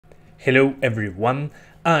Hello everyone,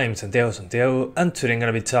 I'm Santiago Santiago and today I'm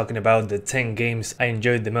gonna be talking about the 10 games I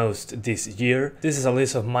enjoyed the most this year. This is a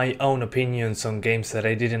list of my own opinions on games that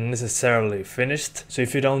I didn't necessarily finish, so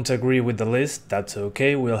if you don't agree with the list, that's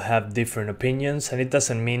okay, we'll have different opinions and it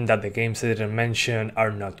doesn't mean that the games I didn't mention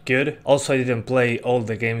are not good. Also, I didn't play all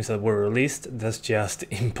the games that were released, that's just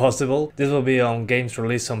impossible. This will be on games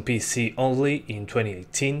released on PC only in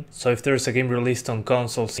 2018, so if there's a game released on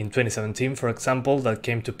consoles in 2017 for example that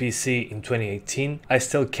came to PC in 2018, I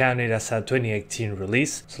still count it as a 2018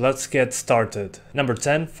 release. So let's get started. Number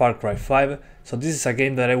 10, Far Cry 5. So this is a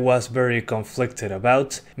game that I was very conflicted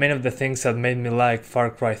about. Many of the things that made me like Far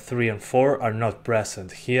Cry 3 and 4 are not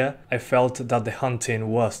present here. I felt that the hunting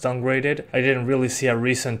was downgraded. I didn't really see a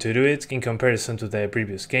reason to do it in comparison to the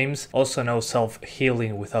previous games. Also no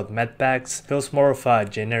self-healing without medpacks. Feels more of a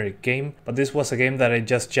generic game, but this was a game that I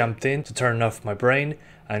just jumped in to turn off my brain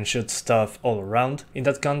and shoot stuff all around. In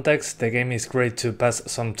that context, the game is great to pass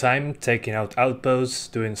some time, taking out outposts,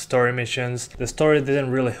 doing story missions. The story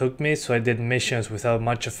didn't really hook me, so I did missions without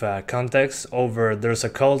much of a context. Over there's a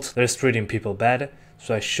cult that is treating people bad,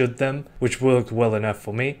 so I shoot them, which worked well enough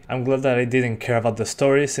for me. I'm glad that I didn't care about the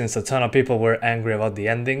story since a ton of people were angry about the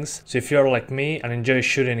endings. So if you're like me and enjoy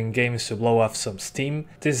shooting in games to blow off some steam,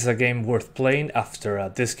 this is a game worth playing after a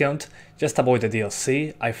discount. Just avoid the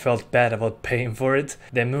DLC, I felt bad about paying for it.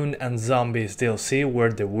 The Moon and Zombies DLC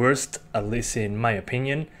were the worst, at least in my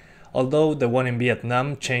opinion. Although the one in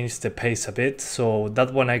Vietnam changed the pace a bit, so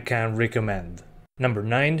that one I can recommend. Number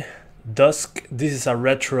 9. Dusk. This is a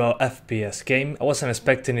retro FPS game. I wasn't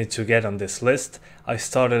expecting it to get on this list. I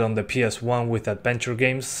started on the PS1 with adventure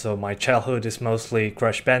games, so my childhood is mostly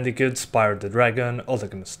Crash Bandicoot, Spyro the Dragon, all that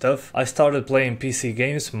kind of stuff. I started playing PC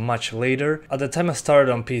games much later. At the time I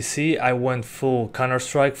started on PC, I went full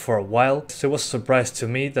Counter-Strike for a while, so it was a surprise to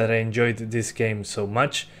me that I enjoyed this game so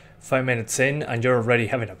much. 5 minutes in and you're already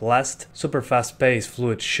having a blast, super fast paced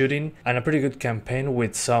fluid shooting and a pretty good campaign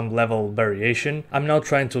with some level variation. I'm now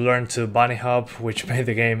trying to learn to bunny hop, which made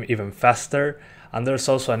the game even faster, and there's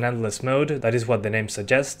also an endless mode, that is what the name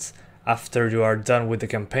suggests. After you are done with the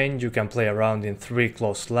campaign you can play around in 3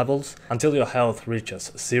 closed levels until your health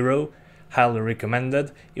reaches 0. Highly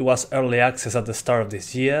recommended. It was early access at the start of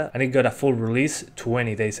this year and it got a full release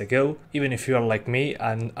 20 days ago. Even if you are like me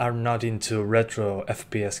and are not into retro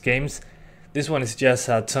FPS games, this one is just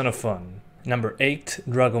a ton of fun. Number 8,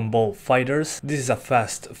 Dragon Ball FighterZ. This is a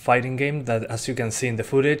fast fighting game that, as you can see in the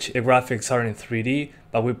footage, the graphics are in 3D,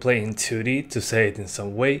 but we play in 2D to say it in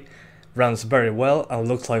some way. Runs very well and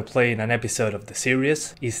looks like playing an episode of the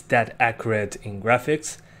series. Is that accurate in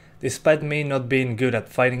graphics? Despite me not being good at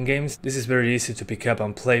fighting games, this is very easy to pick up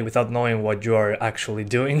and play without knowing what you are actually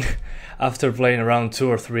doing. After playing around 2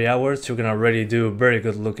 or 3 hours, you can already do very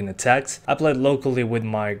good looking attacks. I played locally with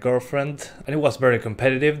my girlfriend and it was very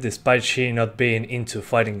competitive despite she not being into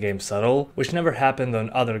fighting games at all, which never happened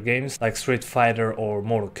on other games like Street Fighter or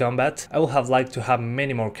Mortal Kombat. I would have liked to have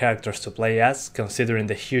many more characters to play as, considering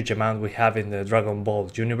the huge amount we have in the Dragon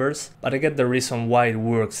Ball universe, but I get the reason why it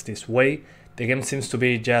works this way. The game seems to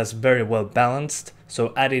be just very well balanced,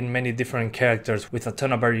 so adding many different characters with a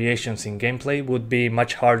ton of variations in gameplay would be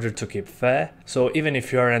much harder to keep fair. So even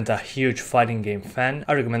if you aren't a huge fighting game fan,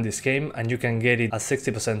 I recommend this game and you can get it at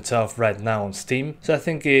 60% off right now on Steam, so I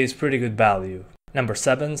think it is pretty good value. Number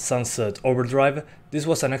 7, Sunset Overdrive. This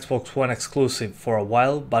was an Xbox One exclusive for a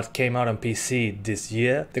while, but came out on PC this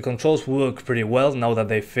year. The controls work pretty well now that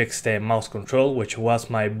they fixed the mouse control, which was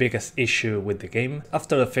my biggest issue with the game.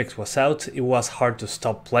 After the fix was out, it was hard to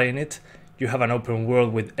stop playing it. You have an open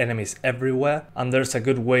world with enemies everywhere, and there's a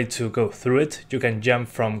good way to go through it. You can jump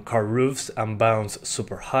from car roofs and bounce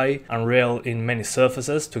super high, and rail in many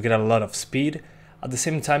surfaces to get a lot of speed. At the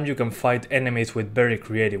same time you can fight enemies with very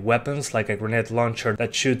creative weapons like a grenade launcher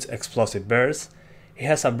that shoots explosive bears. It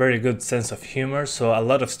has a very good sense of humor, so a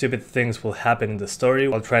lot of stupid things will happen in the story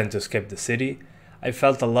while trying to escape the city. I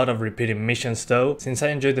felt a lot of repeating missions though. Since I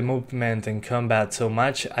enjoy the movement and combat so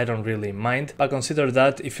much, I don't really mind, but consider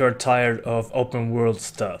that if you're tired of open world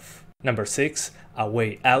stuff. Number 6, A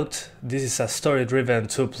Way Out. This is a story-driven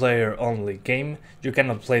 2-player only game. You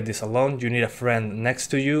cannot play this alone, you need a friend next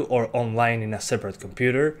to you or online in a separate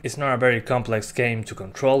computer. It's not a very complex game to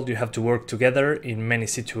control, you have to work together in many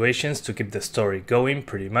situations to keep the story going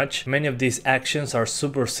pretty much. Many of these actions are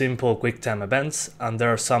super simple quick time events, and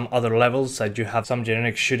there are some other levels that you have some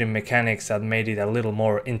generic shooting mechanics that made it a little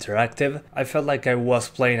more interactive. I felt like I was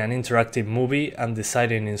playing an interactive movie and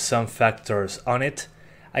deciding in some factors on it.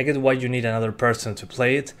 I get why you need another person to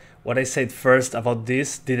play it. What I said first about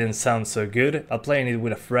this didn't sound so good, but playing it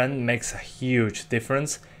with a friend makes a huge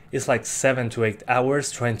difference. It's like 7 to 8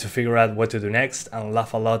 hours trying to figure out what to do next and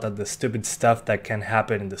laugh a lot at the stupid stuff that can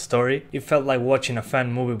happen in the story. It felt like watching a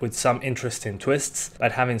fun movie with some interesting twists,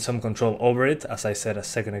 but having some control over it, as I said a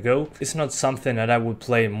second ago. It's not something that I would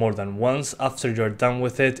play more than once. After you're done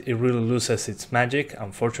with it, it really loses its magic,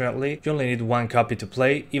 unfortunately. You only need one copy to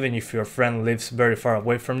play, even if your friend lives very far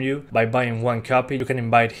away from you. By buying one copy, you can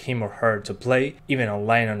invite him or her to play, even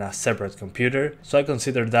online on a separate computer. So I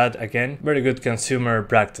consider that, again, very good consumer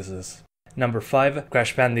practices. Number 5.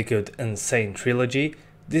 Crash Bandicoot Insane Trilogy.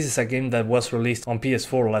 This is a game that was released on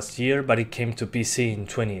PS4 last year, but it came to PC in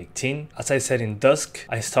 2018. As I said in Dusk,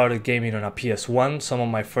 I started gaming on a PS1. Some of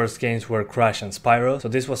my first games were Crash and Spyro, so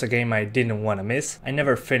this was a game I didn't want to miss. I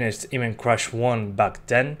never finished even Crash 1 back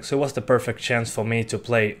then, so it was the perfect chance for me to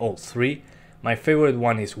play all three. My favorite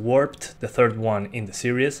one is Warped, the third one in the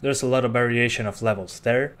series. There's a lot of variation of levels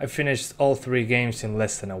there. I finished all three games in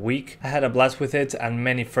less than a week. I had a blast with it and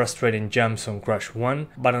many frustrating jumps on Crash 1,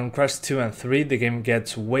 but on Crash 2 and 3 the game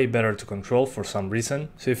gets way better to control for some reason.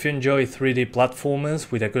 So if you enjoy 3D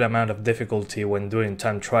platformers with a good amount of difficulty when doing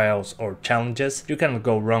time trials or challenges, you cannot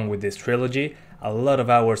go wrong with this trilogy. A lot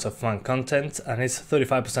of hours of fun content, and it's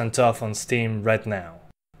 35% off on Steam right now.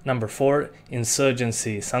 Number 4.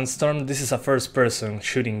 Insurgency Sandstorm. This is a first-person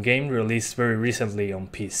shooting game released very recently on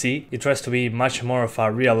PC. It tries to be much more of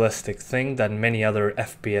a realistic thing than many other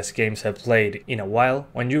FPS games I've played in a while.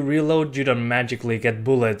 When you reload, you don't magically get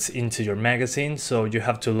bullets into your magazine, so you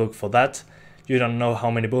have to look for that. You don't know how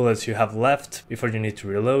many bullets you have left before you need to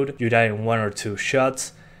reload. You die in 1 or 2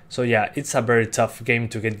 shots. So yeah, it's a very tough game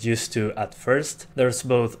to get used to at first. There's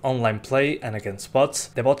both online play and against bots.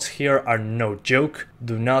 The bots here are no joke,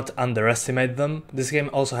 do not underestimate them. This game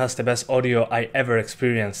also has the best audio I ever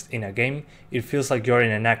experienced in a game. It feels like you're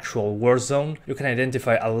in an actual war zone. You can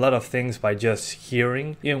identify a lot of things by just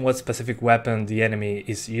hearing, even what specific weapon the enemy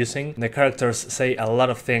is using. The characters say a lot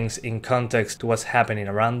of things in context to what's happening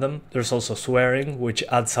around them. There's also swearing, which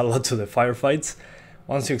adds a lot to the firefights.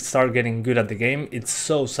 Once you start getting good at the game, it's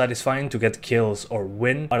so satisfying to get kills or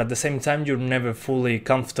win, but at the same time you're never fully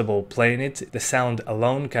comfortable playing it. The sound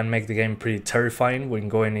alone can make the game pretty terrifying when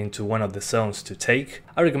going into one of the zones to take.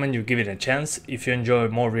 I recommend you give it a chance if you enjoy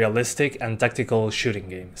more realistic and tactical shooting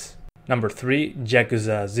games. Number 3.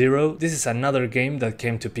 Yakuza 0. This is another game that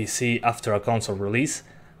came to PC after a console release.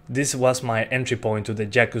 This was my entry point to the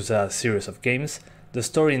Yakuza series of games. The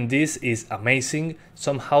story in this is amazing.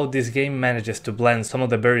 Somehow this game manages to blend some of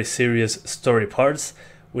the very serious story parts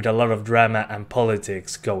with a lot of drama and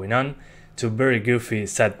politics going on to very goofy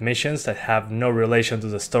side missions that have no relation to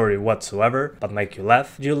the story whatsoever but make you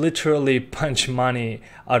laugh. You literally punch money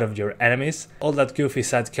out of your enemies. All that goofy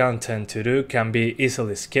side content to do can be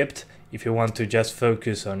easily skipped if you want to just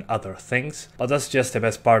focus on other things, but that's just the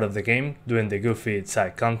best part of the game, doing the goofy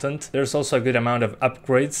side content. There's also a good amount of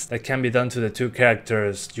upgrades that can be done to the two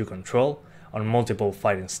characters you control on multiple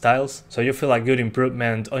fighting styles, so you feel a good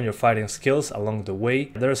improvement on your fighting skills along the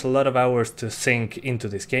way. There's a lot of hours to sink into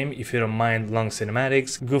this game if you don't mind long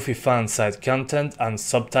cinematics, goofy fun side content and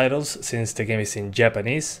subtitles since the game is in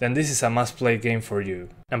Japanese, then this is a must-play game for you.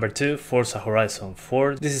 Number 2. Forza Horizon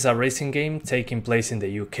 4. This is a racing game taking place in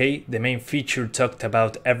the UK. The main feature talked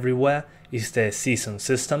about everywhere is the season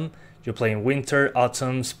system. You play in winter,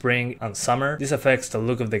 autumn, spring and summer. This affects the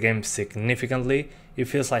look of the game significantly. It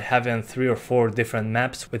feels like having 3 or 4 different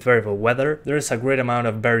maps with variable weather. There is a great amount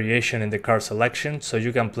of variation in the car selection, so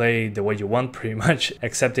you can play the way you want pretty much,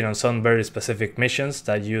 excepting on some very specific missions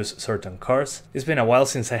that use certain cars. It's been a while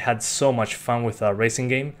since I had so much fun with a racing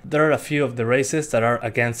game. There are a few of the races that are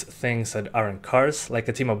against things that aren't cars, like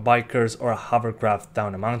a team of bikers or a hovercraft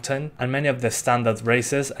down a mountain, and many of the standard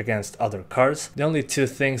races against other cars. The only 2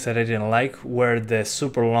 things that I didn't like were the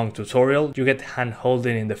super long tutorial. You get hand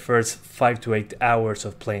holding in the first 5 to 8 hours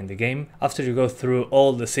of playing the game. After you go through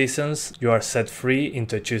all the seasons, you are set free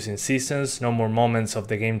into choosing seasons, no more moments of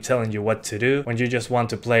the game telling you what to do when you just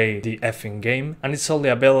want to play the effing game, and it's only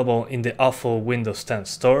available in the awful Windows 10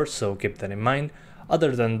 store, so keep that in mind.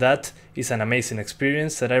 Other than that, it's an amazing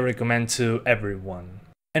experience that I recommend to everyone.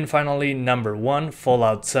 And finally, number 1,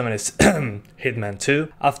 Fallout 76 Hitman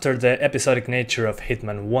 2. After the episodic nature of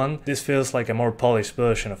Hitman 1, this feels like a more polished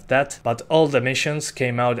version of that, but all the missions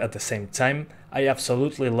came out at the same time. I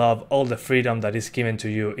absolutely love all the freedom that is given to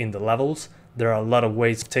you in the levels. There are a lot of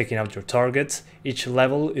ways of taking out your targets. Each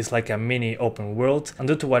level is like a mini open world, and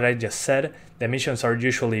due to what I just said, the missions are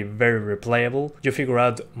usually very replayable. You figure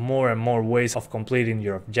out more and more ways of completing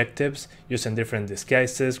your objectives, using different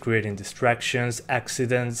disguises, creating distractions,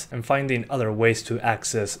 accidents, and finding other ways to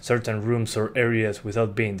access certain rooms or areas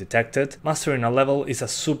without being detected. Mastering a level is a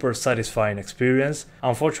super satisfying experience.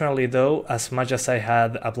 Unfortunately though, as much as I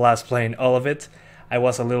had a blast playing all of it, I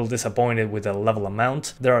was a little disappointed with the level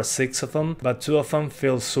amount. There are 6 of them, but 2 of them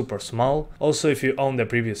feel super small. Also, if you own the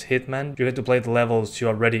previous Hitman, you get to play the levels you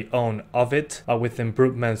already own of it, but with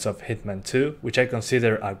improvements of Hitman 2, which I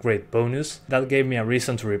consider a great bonus. That gave me a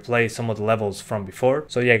reason to replay some of the levels from before.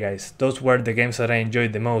 So yeah guys, those were the games that I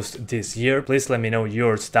enjoyed the most this year. Please let me know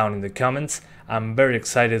yours down in the comments. I'm very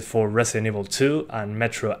excited for Resident Evil 2 and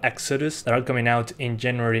Metro Exodus that are coming out in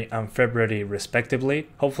January and February respectively.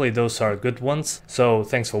 Hopefully those are good ones. So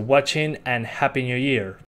thanks for watching and Happy New Year!